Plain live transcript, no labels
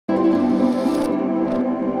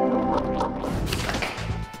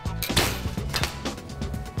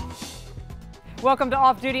Welcome to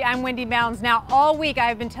Off Duty. I'm Wendy Bounds. Now, all week I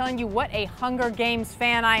have been telling you what a Hunger Games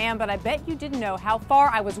fan I am, but I bet you didn't know how far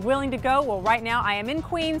I was willing to go. Well, right now I am in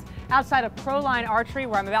Queens, outside of Proline Archery,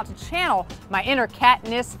 where I'm about to channel my inner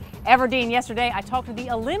Katniss Everdeen. Yesterday, I talked to the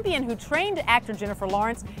Olympian who trained actor Jennifer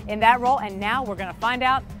Lawrence in that role, and now we're going to find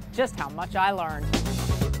out just how much I learned.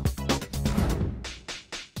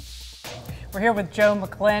 We're here with Joe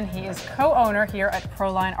McGlynn. He is co-owner here at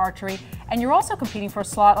Proline Archery, and you're also competing for a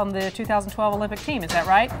slot on the 2012 Olympic team, is that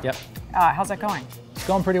right? Yep. How's that going? It's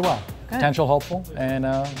going pretty well. Good. Potential hopeful, and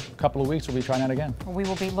a couple of weeks we'll be trying that again. We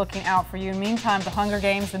will be looking out for you. Meantime, the Hunger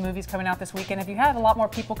Games, the movie's coming out this weekend. Have you had a lot more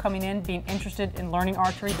people coming in being interested in learning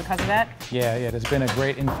archery because of that? Yeah, there's been a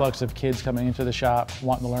great influx of kids coming into the shop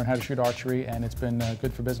wanting to learn how to shoot archery, and it's been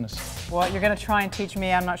good for business. Well, you're going to try and teach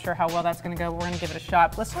me. I'm not sure how well that's going to go. We're going to give it a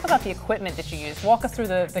shot. Let's talk about the equipment that you use. Walk us through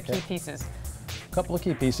the key pieces. A couple of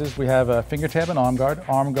key pieces. We have a finger tab and arm guard.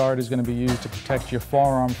 Arm guard is going to be used to protect your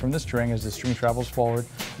forearm from the string as the string travels forward.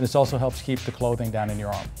 And this also helps keep the clothing down in your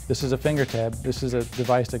arm. This is a finger tab. This is a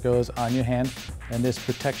device that goes on your hand, and this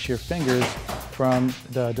protects your fingers from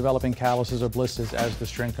the developing calluses or blisters as the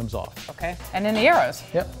string comes off. Okay. And then the arrows.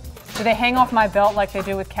 Yep. Do they hang off my belt like they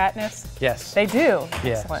do with Katniss? Yes. They do?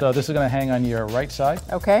 Yeah. Excellent. So this is going to hang on your right side.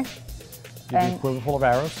 Okay. Give you a quiver full of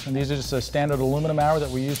arrows. And these are just a standard aluminum arrow that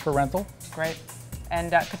we use for rental. Great. And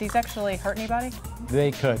could these actually hurt anybody?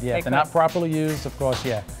 They could, yeah. If they're not properly used, of course,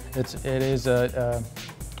 yeah. It is a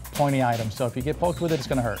pointy item, so if you get poked with it, it's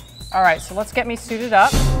going to hurt. All right, so let's get me suited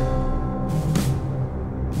up.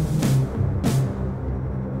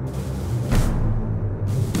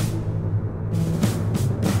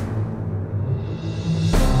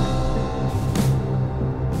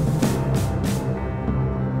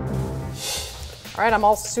 All right, I'm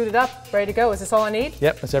all suited up, ready to go. Is this all I need?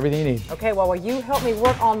 Yep, that's everything you need. Okay, well, will you help me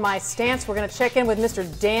work on my stance? We're going to check in with Mr.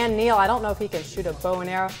 Dan Neal. I don't know if he can shoot a bow and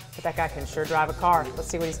arrow, but that guy can sure drive a car. Let's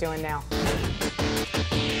see what he's doing now.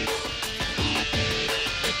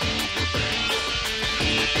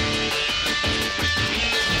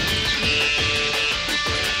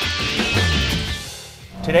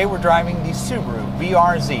 Today we're driving the Subaru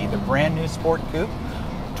BRZ, the brand new sport coupe.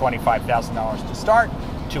 $25,000 to start,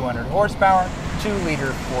 200 horsepower, 2-liter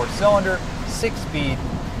 4-cylinder, 6-speed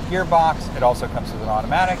gearbox. It also comes with an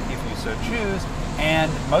automatic if you so choose,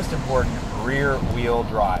 and most important, rear-wheel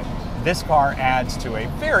drive. This car adds to a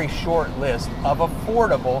very short list of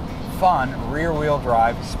affordable, fun rear-wheel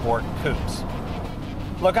drive sport coupes.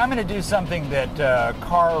 Look, I'm going to do something that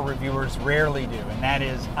car reviewers rarely do, and that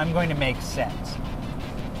is I'm going to make sense.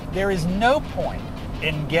 There is no point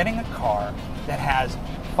in getting a car that has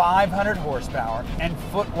 500 horsepower and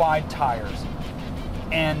foot-wide tires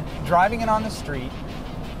and driving it on the street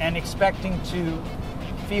and expecting to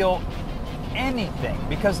feel anything,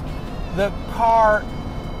 because the car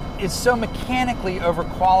is so mechanically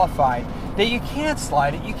overqualified that you can't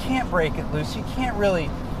slide it, you can't break it loose, you can't really,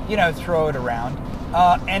 throw it around.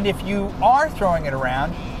 And if you are throwing it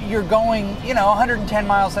around, you're going, 110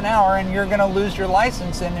 miles an hour, and you're going to lose your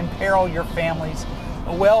license and imperil your family's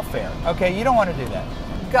welfare. Okay, you don't want to do that.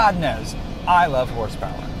 God knows, I love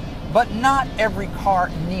horsepower. But not every car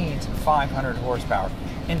needs 500 horsepower.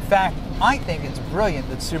 In fact, I think it's brilliant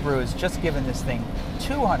that Subaru has just given this thing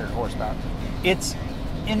 200 horsepower. It's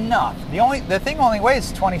enough. The thing only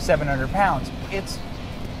weighs 2,700 pounds. It's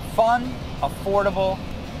fun, affordable,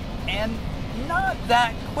 and not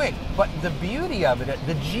that quick. But the beauty of it,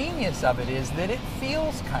 the genius of it, is that it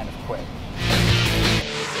feels kind of quick.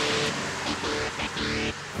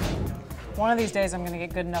 One of these days I'm going to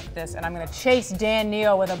get good enough at this, and I'm going to chase Dan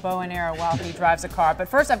Neal with a bow and arrow while he drives a car. But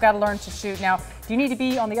first I've got to learn to shoot. Now, do you need to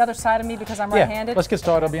be on the other side of me because I'm right-handed? Yeah, let's get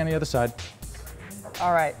started. I'll be on the other side.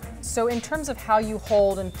 All right. So in terms of how you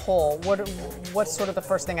hold and pull, what's sort of the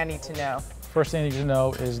first thing I need to know? First thing you need to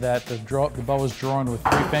know is that the bow is drawn with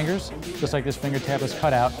 3 fingers, just like this finger tab is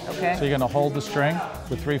cut out. Okay. So you're going to hold the string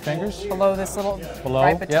with 3 fingers. Below this little, below,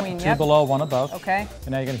 right between, yep, 2 below, 1 above. Okay.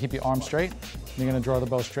 And now you're going to keep your arm straight. You're going to draw the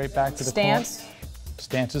bow straight back to the stance. Corner.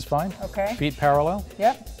 Stance is fine. Okay. Feet parallel.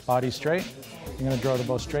 Yep. Body straight. You're going to draw the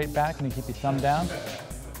bow straight back, and you keep your thumb down.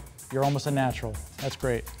 You're almost a natural. That's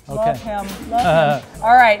great. Okay. Love him. Love him.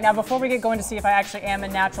 All right, now before we get going to see if I actually am a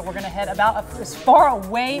natural, we're going to head about as far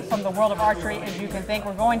away from the world of archery as you can think.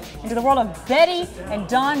 We're going into the world of Betty and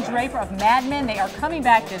Don Draper of Mad Men. They are coming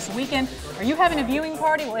back this weekend. Are you having a viewing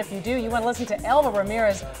party? Well, if you do, you want to listen to Elva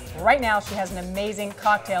Ramirez. Right now, she has an amazing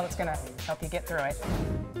cocktail that's going to help you get through it.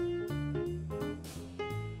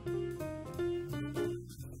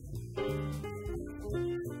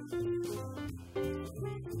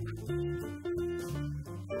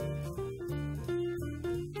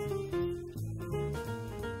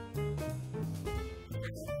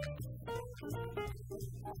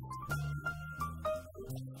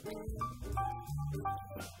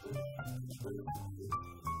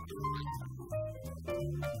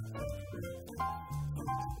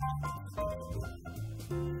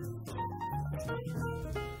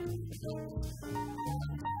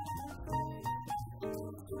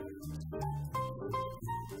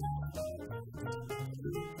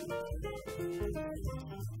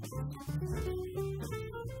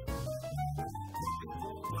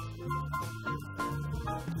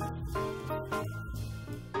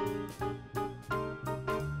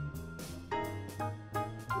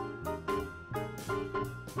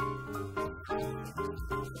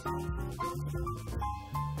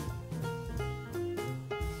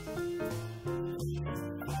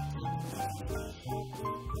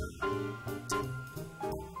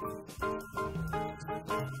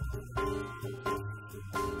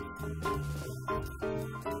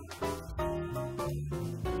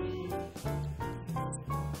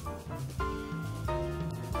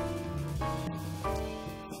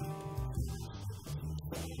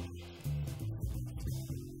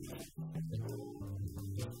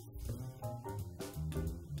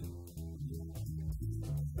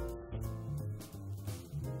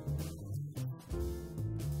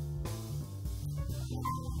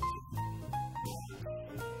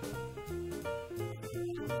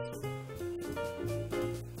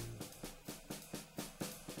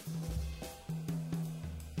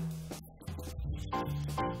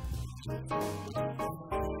 I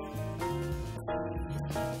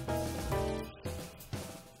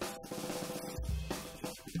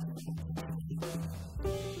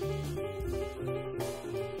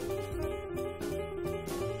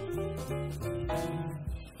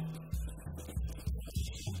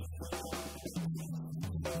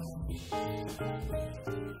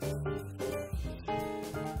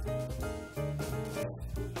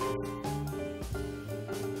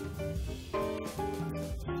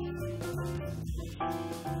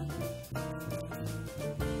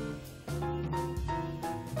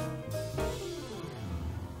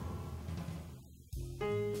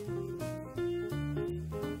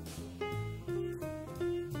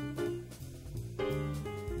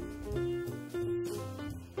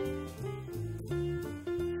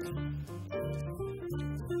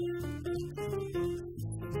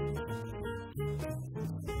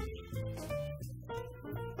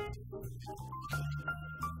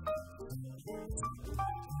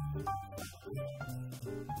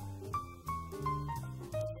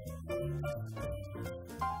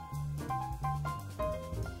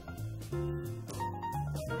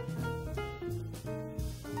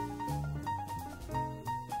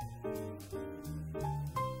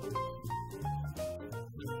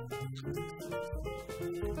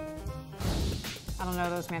don't know,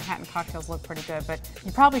 those Manhattan cocktails look pretty good, but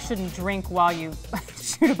you probably shouldn't drink while you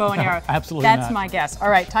shoot a bow and arrow. Absolutely not. That's my guess. All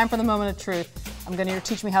right, time for the moment of truth. I'm going to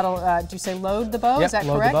teach me how to, do you say load the bow? Yep, is that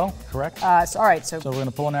load correct? the bow, correct. All right, so we're going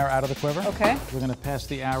to pull an arrow out of the quiver. Okay. We're going to pass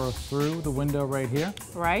the arrow through the window right here.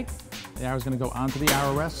 Right. The arrow's going to go onto the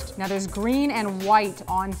arrow rest. Now there's green and white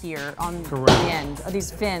on here, on Correct. the end. Are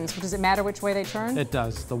these fins? Does it matter which way they turn? It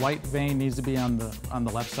does. The white vein needs to be on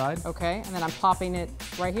the left side. Okay, and then I'm popping it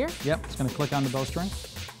right here? Yep, it's going to click on the bowstring.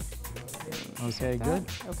 Okay, good.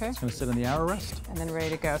 Okay. It's going to sit on the arrow rest. And then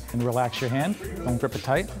ready to go. And relax your hand. Don't grip it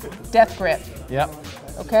tight. Death grip. Yep.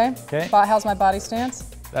 Okay. Okay. How's my body stance?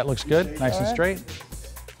 That looks good. Nice and All right. straight.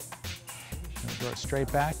 Draw it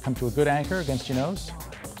straight back. Come to a good anchor against your nose.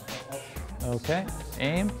 Okay.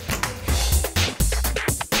 Aim.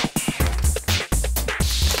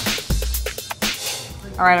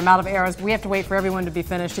 All right, I'm out of arrows. We have to wait for everyone to be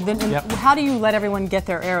finished. And then, Yep. how do you let everyone get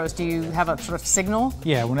their arrows? Do you have a sort of signal?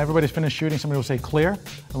 Yeah, when everybody's finished shooting, somebody will say clear.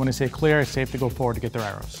 And when they say clear, it's safe to go forward to get their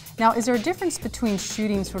arrows. Now, is there a difference between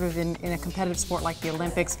shooting sort of in a competitive sport like the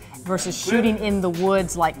Olympics versus shooting in the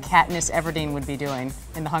woods like Katniss Everdeen would be doing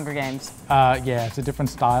in the Hunger Games? Yeah, it's a different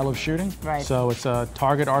style of shooting. Right. So it's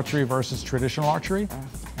target archery versus traditional archery.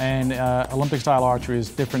 And Olympic style archery is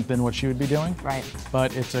different than what she would be doing. Right.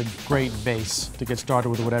 But it's a great base to get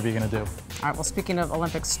started with whatever you're going to do. All right, well, speaking of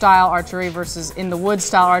Olympic style archery versus in the woods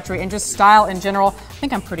style archery and just style in general, I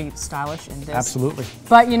think I'm pretty stylish in this. Absolutely.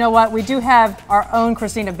 But you know what? We do have our own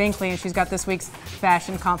Christina Binkley, and she's got this week's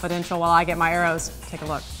Fashion Confidential while I get my arrows. Take a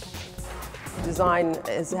look. Design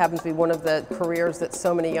happens to be one of the careers that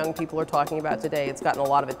so many young people are talking about today. It's gotten a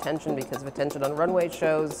lot of attention because of attention on runway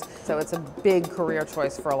shows, so it's a big career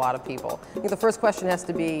choice for a lot of people. I think the first question has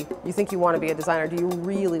to be, you think you want to be a designer? Do you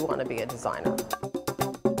really want to be a designer?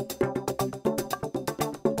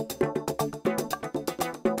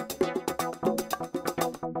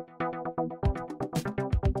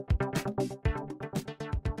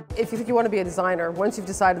 If you think you want to be a designer, once you've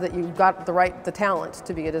decided that you've got the talent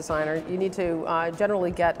to be a designer, you need to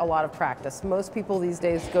generally get a lot of practice. Most people these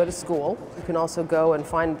days go to school. You can also go and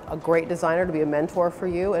find a great designer to be a mentor for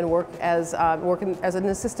you and work as an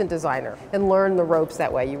assistant designer and learn the ropes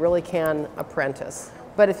that way. You really can apprentice.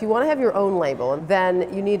 But if you want to have your own label,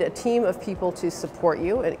 then you need a team of people to support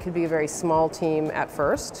you, and it could be a very small team at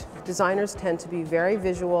first. Designers tend to be very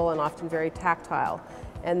visual and often very tactile,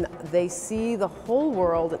 and they see the whole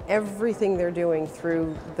world and everything they're doing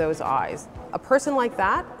through those eyes. A person like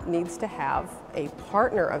that needs to have a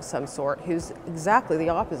partner of some sort who's exactly the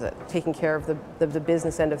opposite, taking care of the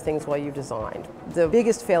business end of things while you designed. The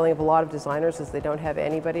biggest failing of a lot of designers is they don't have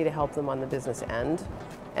anybody to help them on the business end,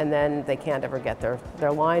 and then they can't ever get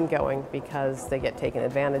their line going because they get taken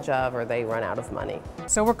advantage of or they run out of money.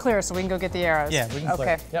 So we're clear, so we can go get the arrows. Yeah, we can clear.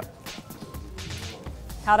 Okay. Yep.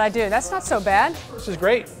 How'd I do? That's not so bad. This is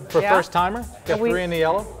great for a Yeah. first timer. Got 3 in the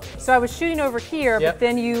yellow. So I was shooting over here, Yep. but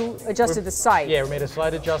then you adjusted the sight. Yeah, we made a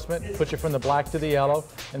slight adjustment, put you from the black to the yellow,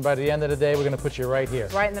 and by the end of the day, we're going to put you right here.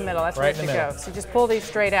 Right in the middle, that's Right where in it the should go. middle. So just pull these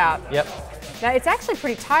straight out. Yep. Now, it's actually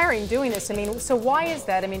pretty tiring doing this. I mean, so why is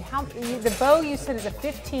that? I mean, the bow you said is a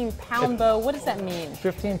 15-pound bow. What does that mean?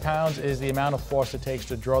 15 pounds is the amount of force it takes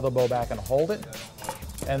to draw the bow back and hold it.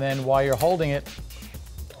 And then while you're holding it,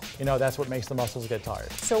 you know, that's what makes the muscles get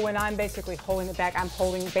tired. So when I'm basically holding it back, I'm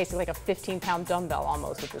holding basically like a 15-pound dumbbell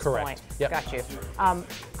almost at this Correct. point. Yep. Got you. I'm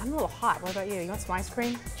a little hot. What about you? You want some ice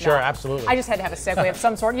cream? Sure, No. absolutely. I just had to have a segue of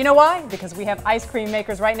some sort. You know why? Because we have ice cream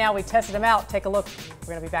makers right now. We tested them out. Take a look.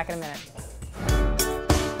 We're going to be back in a minute.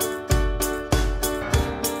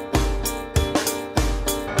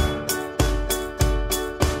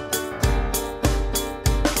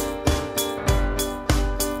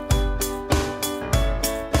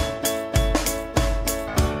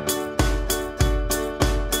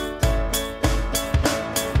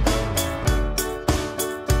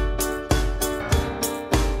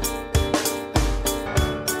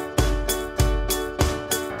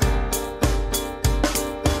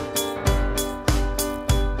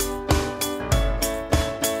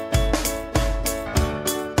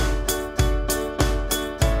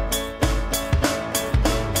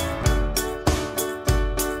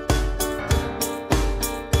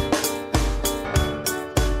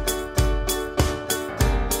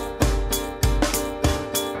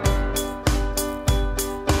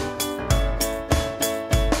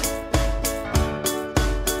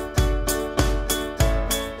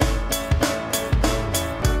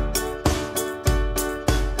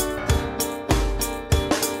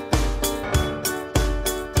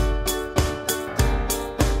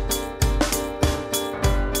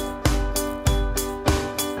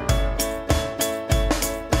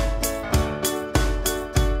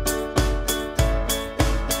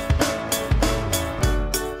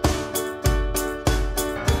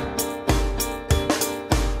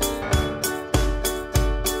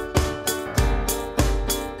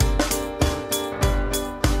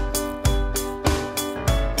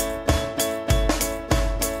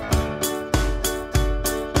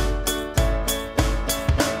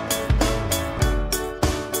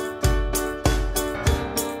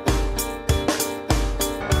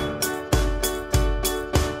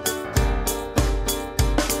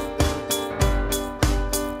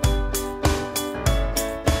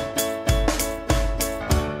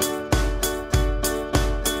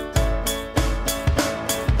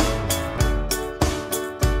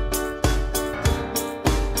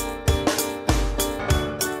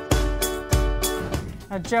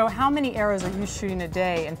 Now, Joe, how many arrows are you shooting a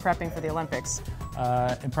day in prepping for the Olympics?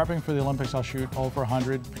 In prepping for the Olympics, I'll shoot over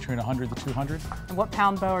 100, between 100 to 200. And what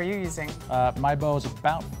pound bow are you using? My bow is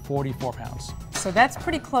about 44 pounds. So that's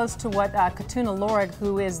pretty close to what Katuna Lorig,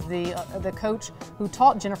 who is the coach who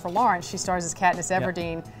taught Jennifer Lawrence, she stars as Katniss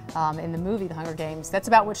Everdeen in the movie The Hunger Games. That's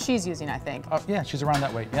about what she's using, I think. Yeah, she's around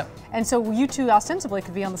that weight, yep. And so you two ostensibly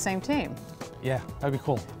could be on the same team. Yeah, that'd be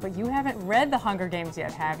cool. But you haven't read The Hunger Games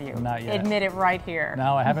yet, have you? Not yet. Admit it right here.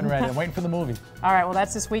 No, I haven't read it. I'm waiting for the movie. All right, well,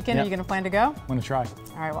 that's this weekend. Yep. Are you going to plan to go? I'm going to try.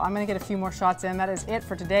 All right, well, I'm going to get a few more shots in. That is it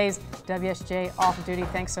for today's WSJ Off Duty.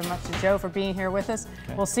 Thanks so much to Joe for being here with us.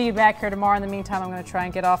 Okay. We'll see you back here tomorrow. In the meantime, I'm going to try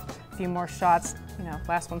and get off a few more shots. You know,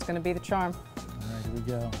 last one's going to be the charm. All right, here we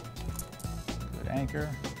go. Good anchor,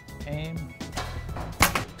 aim.